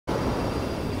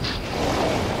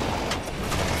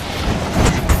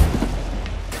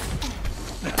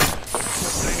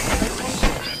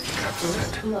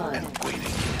blood. And waiting.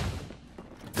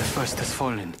 The first has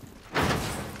fallen.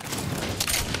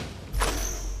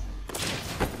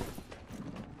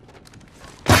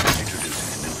 Introducing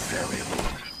a new variable.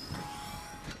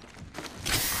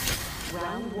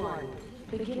 Round 1.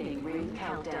 Beginning ring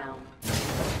countdown.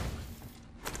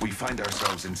 We find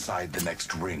ourselves inside the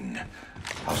next ring.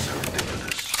 How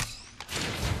serendipitous.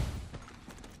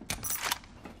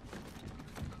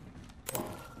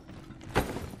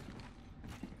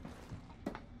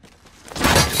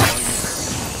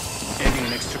 Adding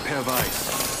an extra pair of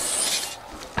eyes.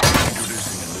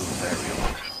 Introducing a new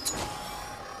variable.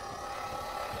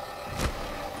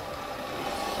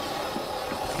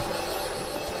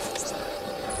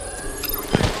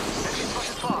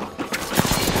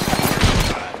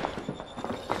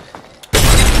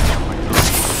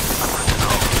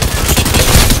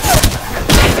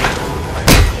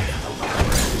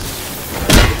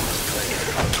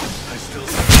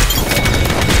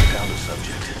 Down to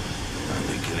subject. I'm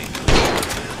beginning to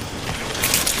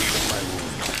my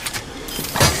wounds.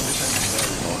 Independent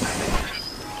variable.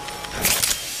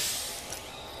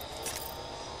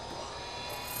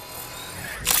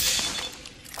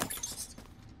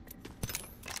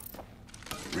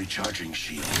 Recharging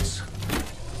shields.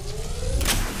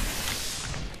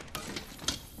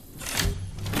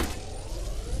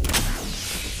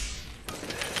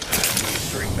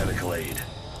 Administering medical aid.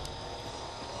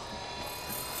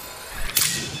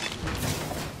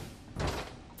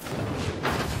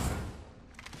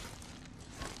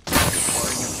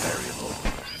 Deploying a variable.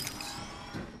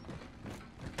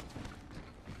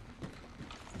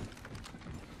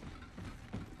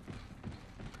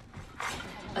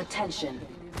 Attention.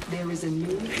 There is a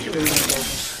new kill leader.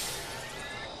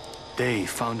 They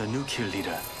found a new kill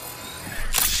leader.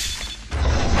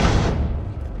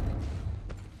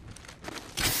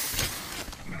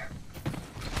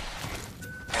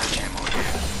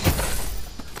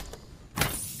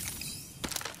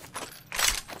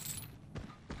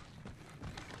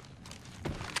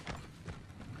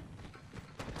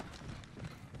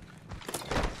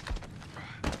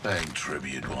 Paying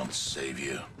tribute won't save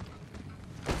you.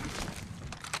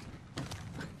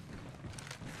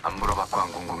 안 물어봤고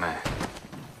안 궁금해.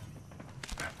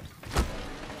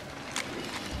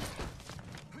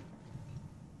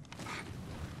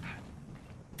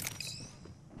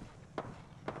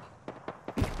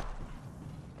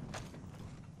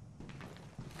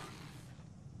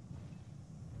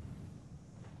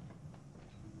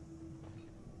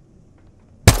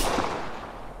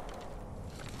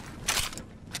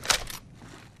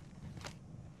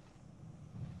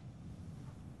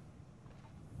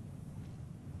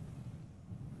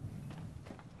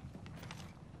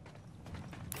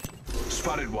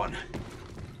 Spotted one.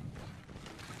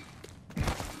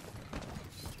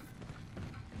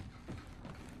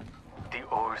 The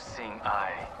all-seeing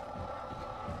eye.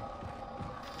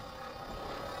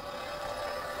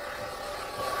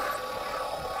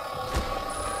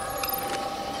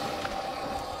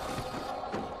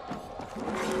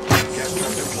 Gas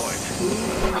trap deployed.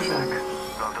 I'm back.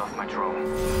 Logged off my drone.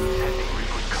 Sending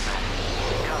reboot command.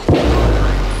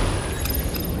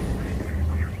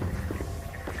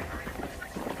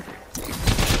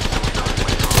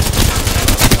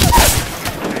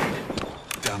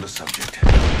 Down to subject.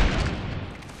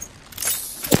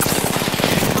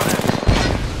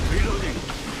 Reloading.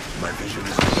 My vision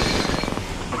is clear.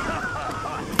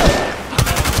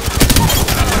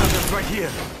 Right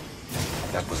here.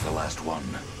 That was the last one.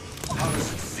 How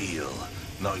does it feel,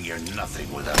 knowing you're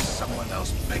nothing without someone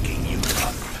else picking you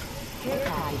up? Care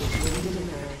package ready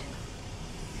delivered.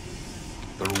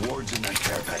 The rewards in that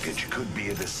care package could be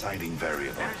a deciding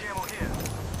variable. Energy ammo here.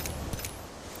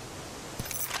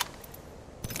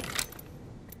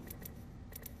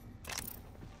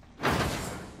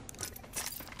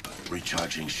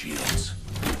 Recharging shields.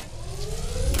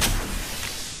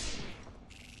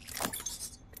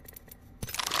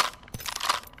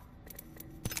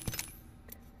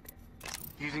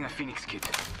 Using a Phoenix kit.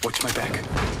 Watch my back.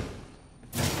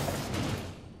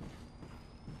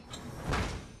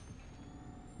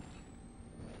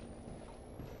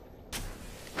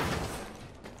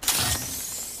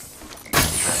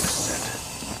 Track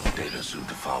set. Data soon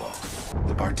to follow.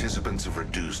 The participants have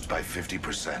reduced by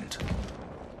 50%.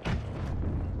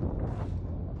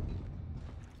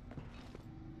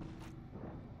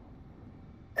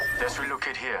 Let's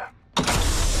relocate here.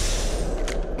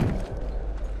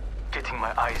 Getting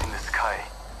my eyes in the sky.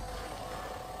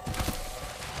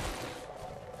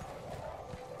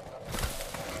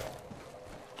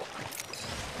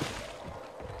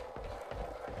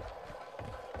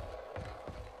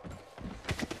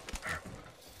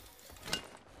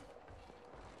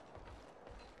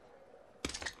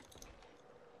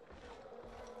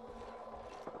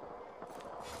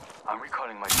 I'm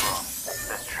recalling my drone.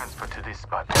 Let's transfer to this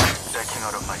spot. Backing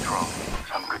out of my drone.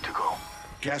 I'm good to go.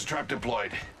 Gas trap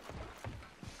deployed.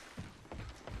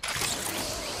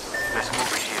 Let's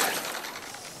move it here.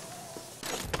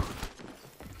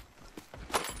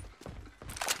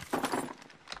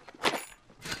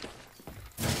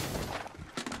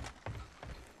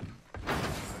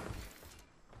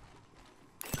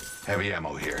 Heavy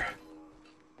ammo here.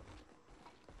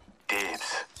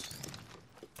 Dibs.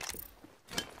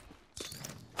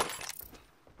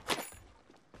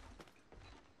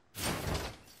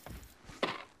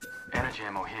 Energy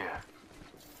ammo here.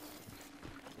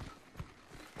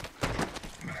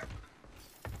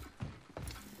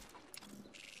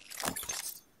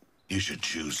 You should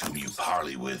choose whom you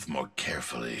parley with more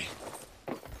carefully.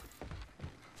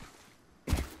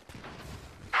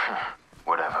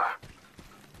 Whatever.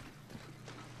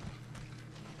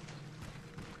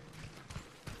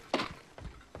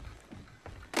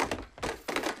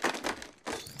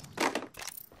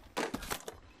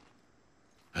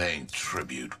 Paying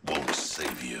tribute won't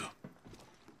save you.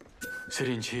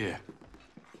 Syringe here.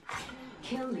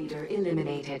 Kill leader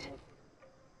eliminated.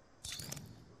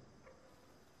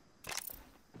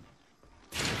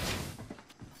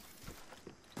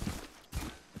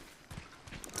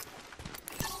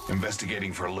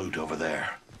 Investigating for loot over there.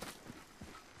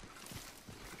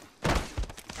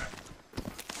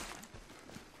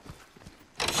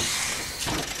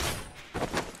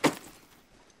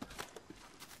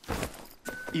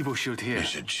 Evo shield here. You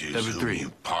should choose Level who 3.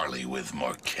 you parley with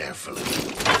more carefully,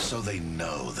 so they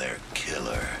know they're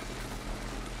killer.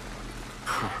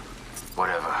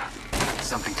 Whatever.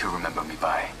 Something to remember me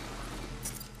by.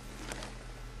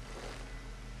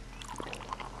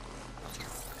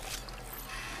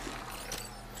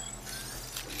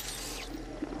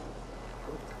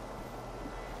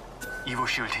 Evo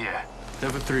shield here.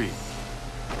 Level 3.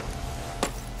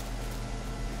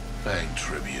 Paying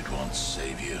tribute won't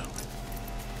save you.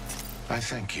 I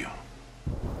thank you.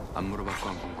 안 물어봤고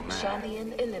안 궁금해.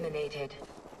 Champion eliminated.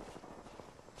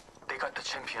 They got the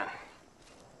champion.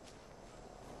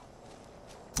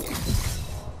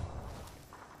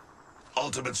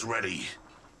 Ultimate's ready.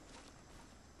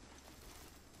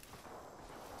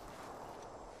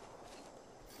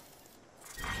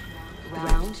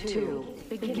 Round 2.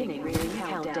 Beginning ring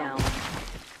countdown.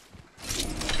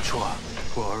 좋아.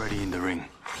 We're already in the ring.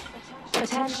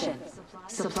 Attention.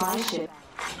 Supply ship.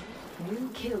 New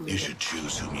kill You leader. should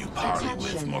choose whom you parley with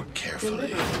Attention. more carefully.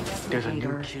 Delivering There's a new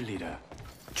replicator. kill leader.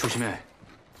 조심해.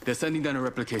 They're sending down a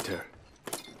replicator.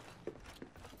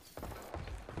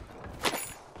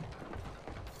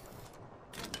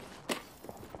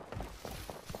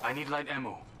 I need light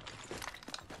ammo.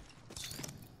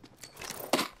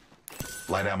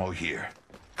 Light ammo here.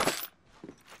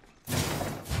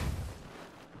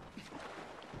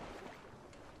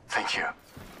 Thank you.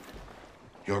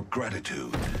 Your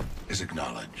gratitude is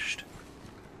acknowledged.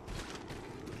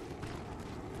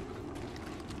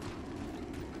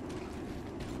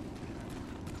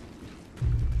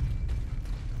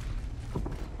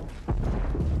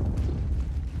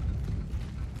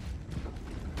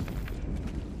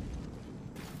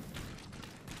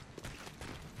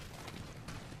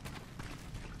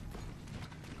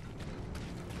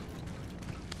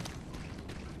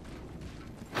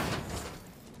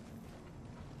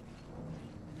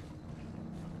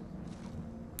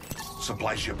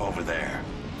 Supply ship over there.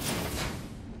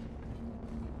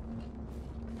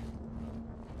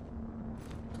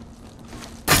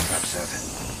 Trap set.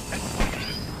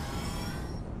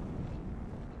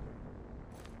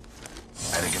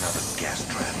 Adding another gas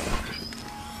trap.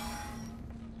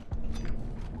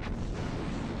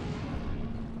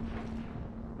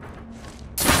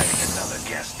 Adding another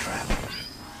gas trap.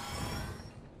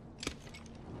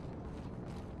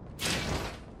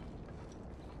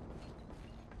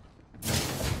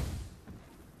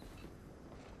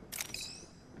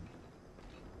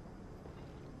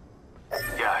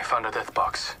 Yeah, I found a death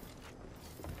box.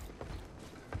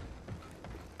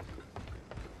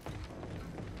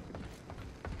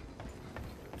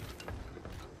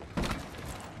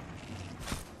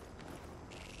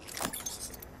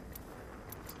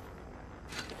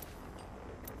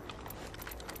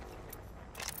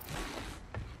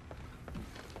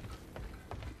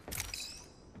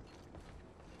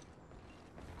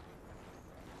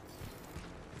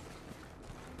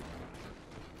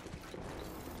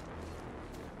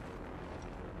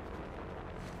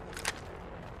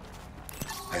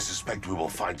 I suspect we will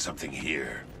find something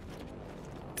here.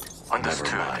 Understood.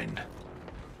 Never mind.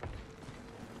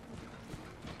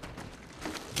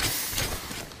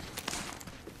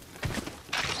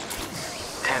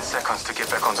 10 seconds to get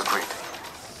back on the grid.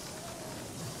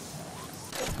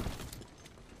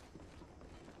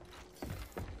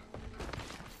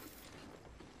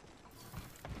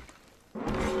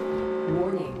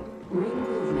 Warning. Ring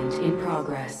movement in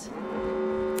progress.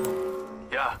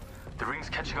 Yeah, the ring's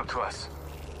catching up to us.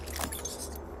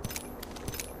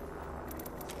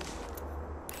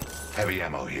 Heavy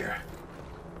ammo here.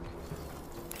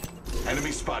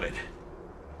 Enemy spotted.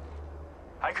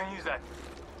 I can use that.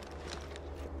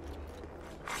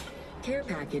 Care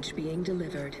package being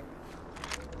delivered.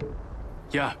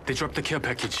 Yeah, they dropped the care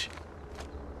package.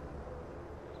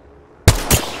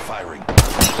 Firing.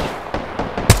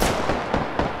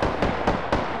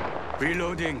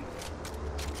 Reloading.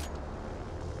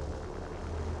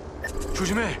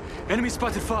 조심해! Enemy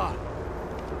spotted far!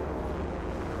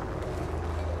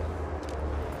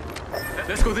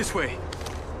 Let's go this way.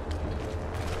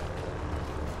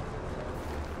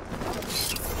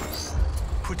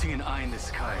 Putting an eye in the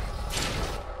sky.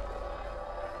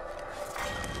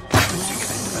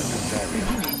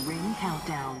 Beginning ring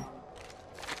countdown.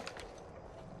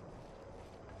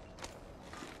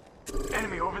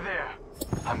 Enemy over there.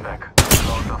 I'm back.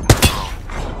 Logged off my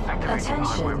drone. Activating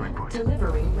hardware Attention. reboot.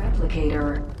 Delivering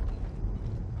replicator.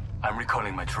 I'm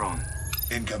recalling my drone.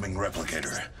 Incoming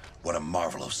replicator. What a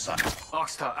marvel of sight.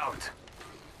 Oxstar out.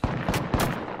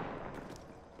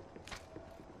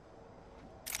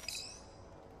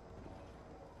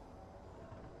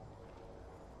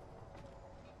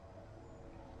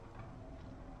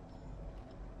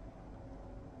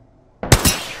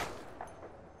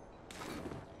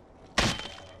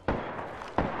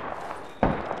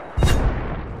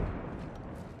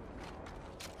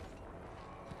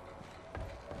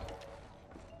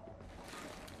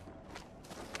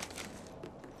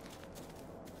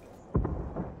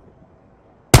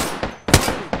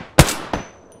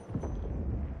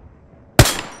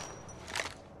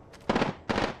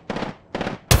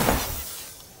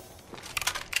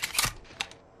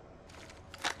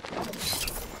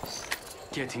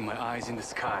 Getting my eyes in the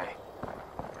sky.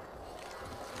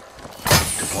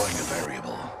 Deploying a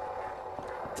variable.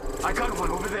 I got one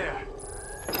over there.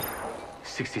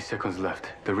 60 seconds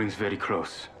left. The ring's very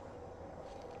close.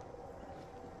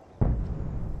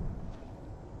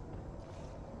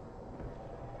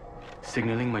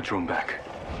 Signaling my drone back.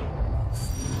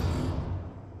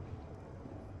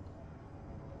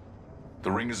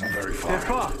 The ring isn't very far. They're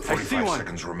far. I see 45 one.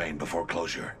 seconds remain before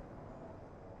closure.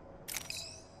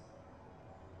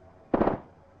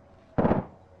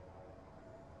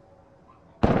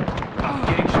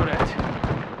 Getting shot at.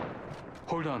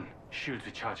 Hold on. Shields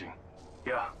recharging.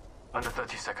 Yeah, under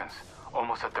 30 seconds.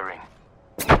 Almost at the ring.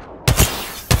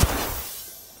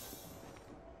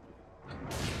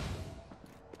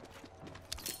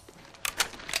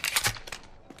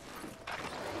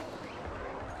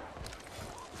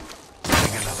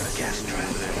 Another gas trap.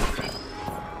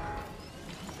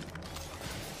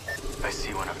 I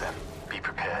see one of them. Be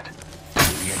prepared.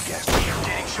 Moving a gas trap.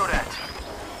 Getting shot at.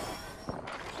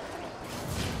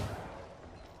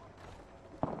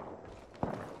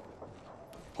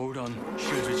 Hold on.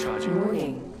 Shields recharging.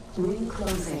 Warning. Ring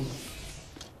closing.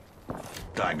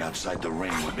 Dying outside the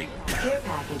ring would be Care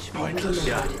package being pointless.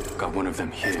 delivered. Yeah, got one of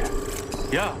them here.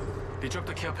 Yeah, they dropped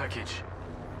the care package.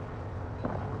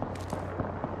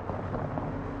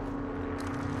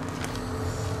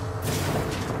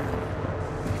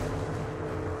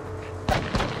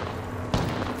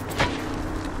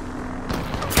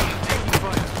 Taking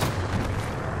fire.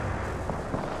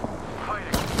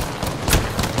 Fighting.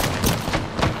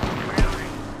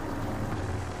 Reloading.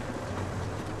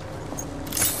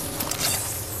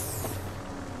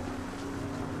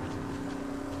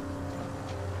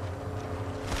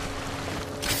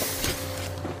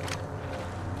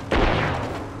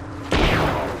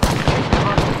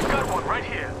 Got one right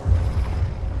here.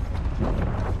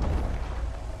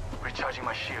 Recharging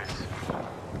my shields.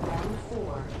 Round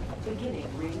 4. Beginning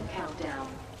ring countdown.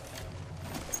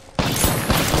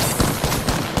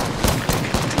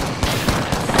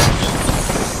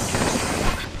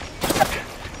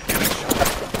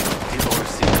 People are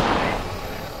seeing eye.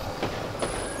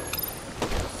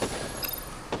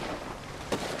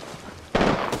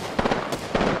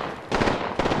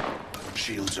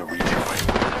 Shields are recharging.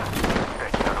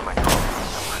 Backing out of my drone.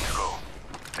 I'm good to go.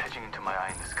 Patching into my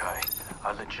eye in the sky.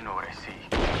 I'll let you know what I see.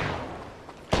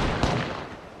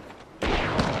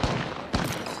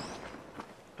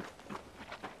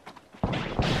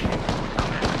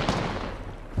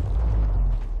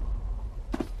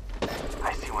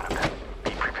 I see one of them.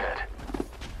 Be prepared.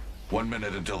 1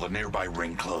 minute until the nearby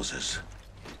ring closes.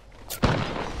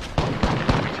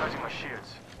 Recharging my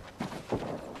shields.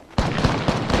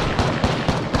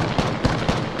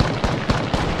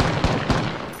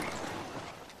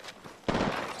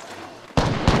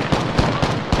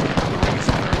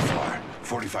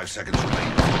 5 seconds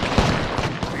remain.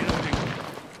 Reloading.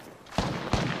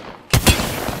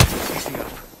 Easing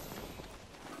up.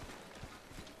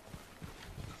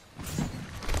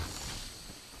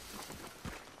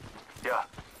 Yeah,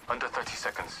 under 30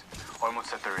 seconds.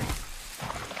 Almost at the ring.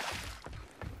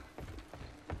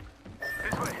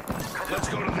 This way. Let's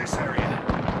go to this area.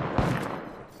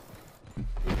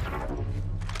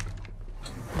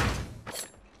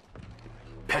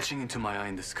 Patching into my eye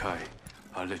in the sky.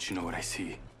 I'll let you know what I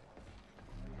see.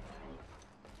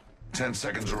 10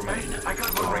 seconds remain. I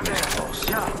got The one ring over is there. close.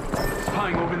 Yeah,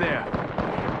 spying over there.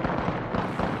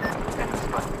 Enemy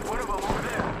spot. One of them over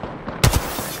there.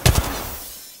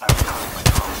 I'm recalling my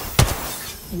drone.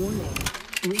 Warning.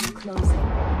 Ring closing.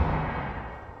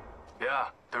 Yeah,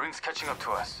 the ring's catching up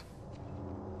to us.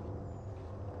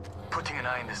 Putting an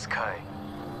eye in the sky.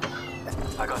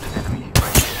 I got an enemy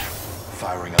right here.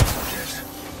 Firing on subject.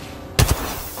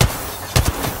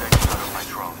 Backing out of my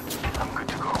drone. I'm good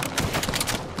to go.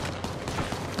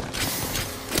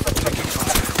 Taking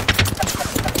fire.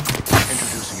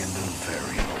 Introducing a new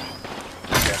variable.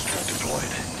 Gas trap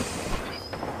deployed.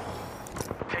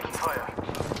 Taking fire.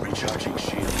 Recharging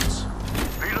shields.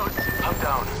 Reload. Up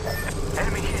down.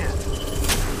 Enemy here.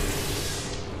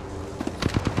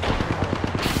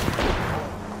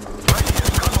 Right here.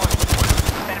 Convoy.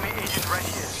 Enemy agent right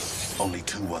here. Only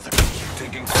 2 others.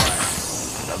 Taking fire.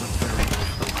 Another variable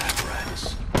for the lab rats.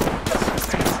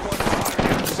 Squad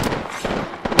fire.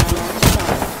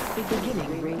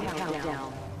 Beginning ring countdown.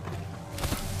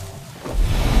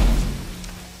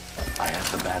 I have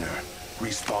the banner.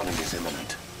 Respawning is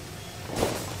imminent.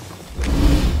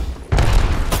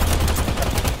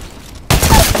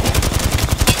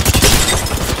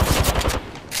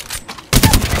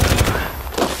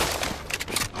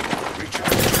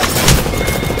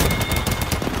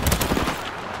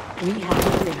 We have a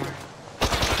winner.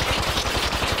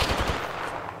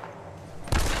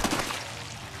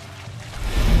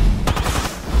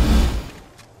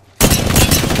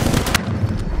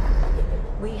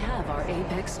 We have our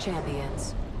Apex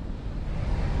champions.